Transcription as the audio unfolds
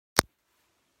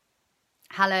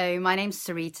Hello, my name's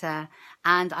Sarita,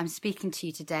 and I'm speaking to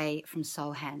you today from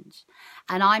Soulhenge.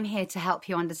 And I'm here to help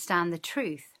you understand the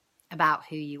truth about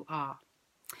who you are.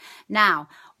 Now,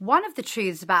 one of the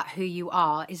truths about who you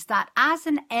are is that as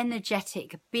an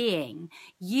energetic being,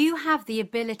 you have the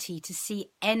ability to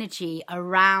see energy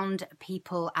around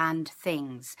people and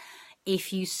things,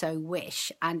 if you so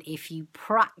wish, and if you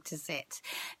practice it.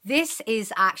 This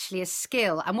is actually a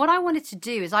skill. And what I wanted to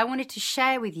do is I wanted to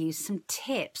share with you some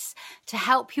tips to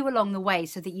help you along the way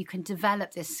so that you can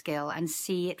develop this skill and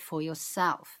see it for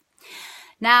yourself.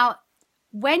 Now,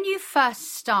 when you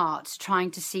first start trying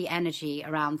to see energy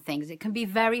around things, it can be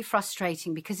very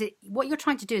frustrating because what you're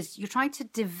trying to do is you're trying to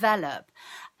develop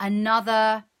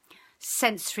another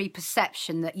sensory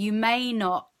perception that you may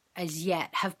not as yet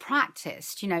have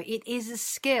practiced. You know, it is a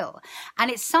skill,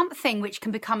 and it's something which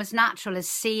can become as natural as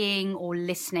seeing or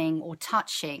listening or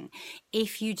touching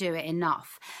if you do it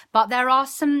enough. But there are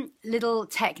some little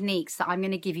techniques that I'm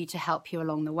going to give you to help you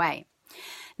along the way.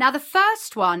 Now, the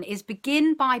first one is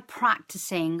begin by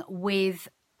practicing with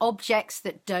objects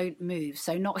that don't move,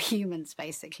 so not humans,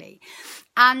 basically.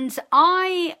 And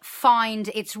I find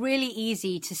it's really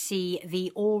easy to see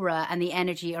the aura and the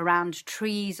energy around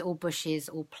trees or bushes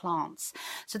or plants.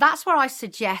 So that's where I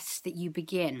suggest that you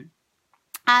begin.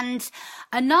 And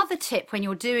another tip when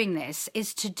you're doing this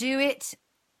is to do it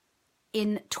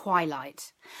in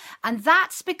twilight. And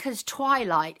that's because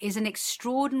twilight is an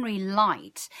extraordinary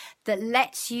light that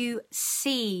lets you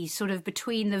see sort of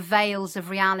between the veils of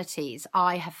realities,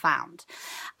 I have found.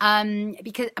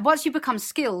 Because once you become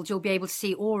skilled, you'll be able to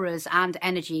see auras and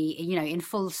energy, you know, in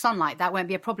full sunlight. That won't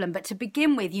be a problem. But to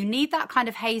begin with, you need that kind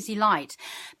of hazy light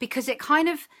because it kind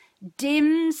of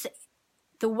dims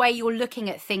the way you're looking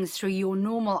at things through your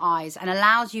normal eyes and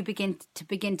allows you begin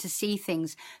to see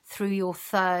things through your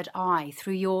third eye,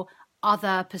 through your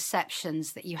other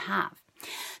perceptions that you have.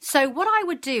 So what I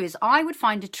would do is I would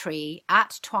find a tree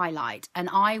at twilight and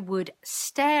I would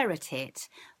stare at it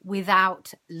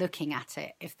without looking at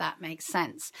it, if that makes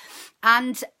sense.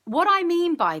 And what I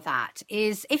mean by that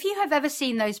is if you have ever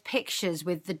seen those pictures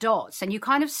with the dots and you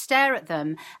kind of stare at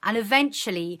them and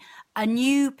eventually a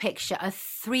new picture, a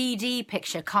 3D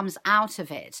picture comes out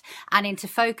of it and into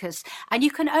focus. And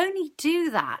you can only do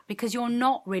that because you're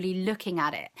not really looking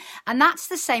at it. And that's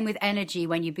the same with energy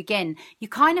when you begin. You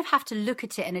kind of have to look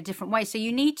at it in a different way. So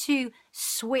you need to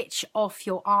switch off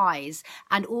your eyes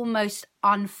and almost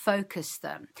unfocus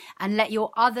them and let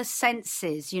your other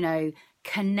senses, you know,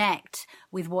 connect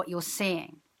with what you're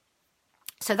seeing.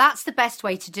 So that's the best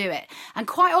way to do it. And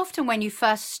quite often when you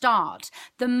first start,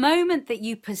 the moment that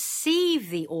you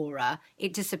perceive the aura,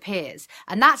 it disappears.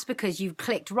 And that's because you've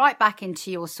clicked right back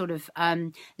into your sort of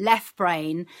left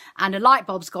brain and a light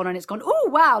bulb's gone and it's gone, oh,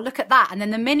 wow, look at that. And then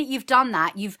the minute you've done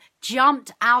that, you've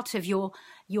jumped out of your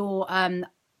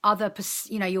other,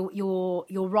 you know,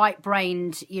 your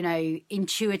right-brained, you know,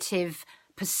 intuitive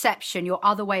perception, your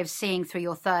other way of seeing through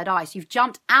your third eye. So you've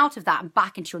jumped out of that and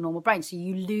back into your normal brain. So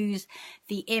you lose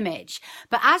the image.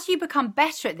 But as you become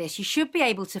better at this, you should be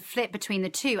able to flip between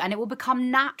the two and it will become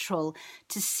natural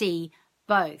to see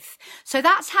both. So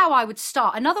that's how I would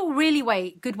start. Another really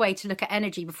good way to look at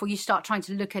energy before you start trying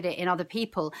to look at it in other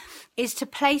people is to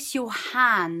place your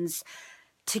hands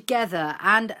together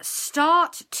and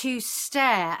start to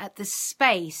stare at the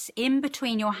space in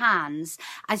between your hands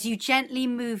as you gently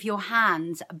move your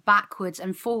hands backwards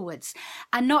and forwards.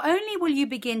 And not only will you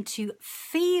begin to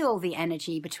feel the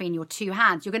energy between your two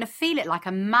hands, you're going to feel it like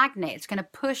a magnet. It's going to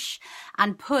push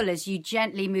and pull as you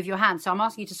gently move your hands. So I'm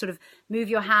asking you to sort of move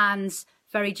your hands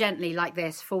very gently like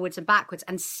this, forwards and backwards,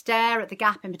 and stare at the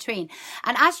gap in between.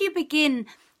 And as you begin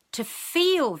to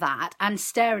feel that and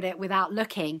stare at it without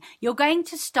looking, you're going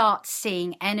to start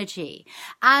seeing energy.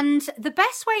 And the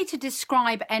best way to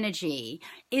describe energy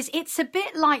is it's a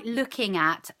bit like looking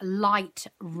at light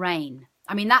rain.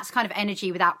 I mean, that's kind of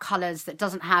energy without colors that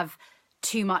doesn't have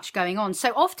too much going on.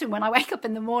 So often when I wake up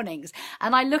in the mornings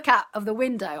and I look out of the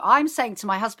window, I'm saying to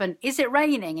my husband, is it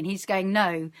raining? And he's going,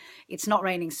 no, it's not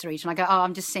raining, Sarita. And I go, oh,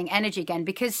 I'm just seeing energy again,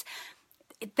 because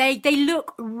they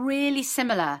look really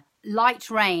similar. Light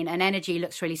rain and energy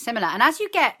looks really similar. And as you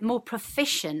get more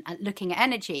proficient at looking at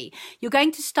energy, you're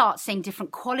going to start seeing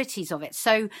different qualities of it.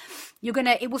 So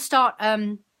it will start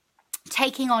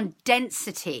taking on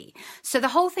density. So the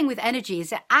whole thing with energy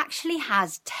is it actually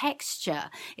has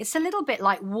texture. It's a little bit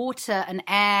like water and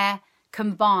air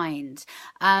combined.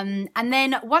 And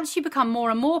then once you become more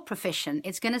and more proficient,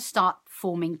 it's going to start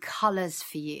forming colors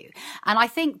for you. And I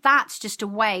think that's just a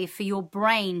way for your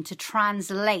brain to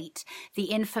translate the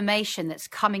information that's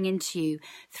coming into you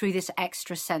through this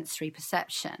extrasensory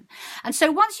perception. And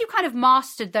so once you kind of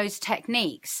mastered those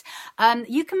techniques,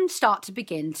 you can start to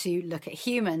begin to look at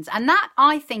humans. And that,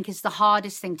 I think, is the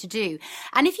hardest thing to do.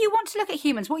 And if you want to look at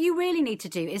humans, what you really need to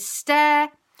do is stare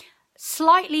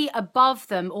slightly above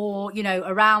them, or, you know,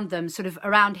 around them, sort of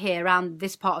around here, around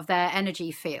this part of their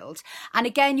energy field. And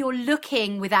again, you're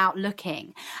looking without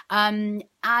looking. And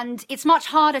it's much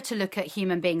harder to look at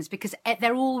human beings because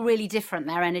they're all really different,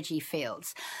 their energy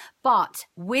fields. But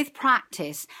with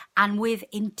practice and with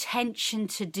intention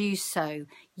to do so,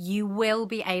 you will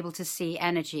be able to see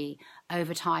energy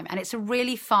over time. And it's a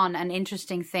really fun and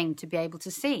interesting thing to be able to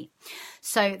see.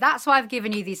 So that's why I've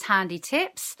given you these handy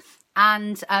tips.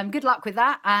 And good luck with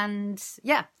that. And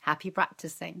yeah, happy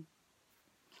practicing.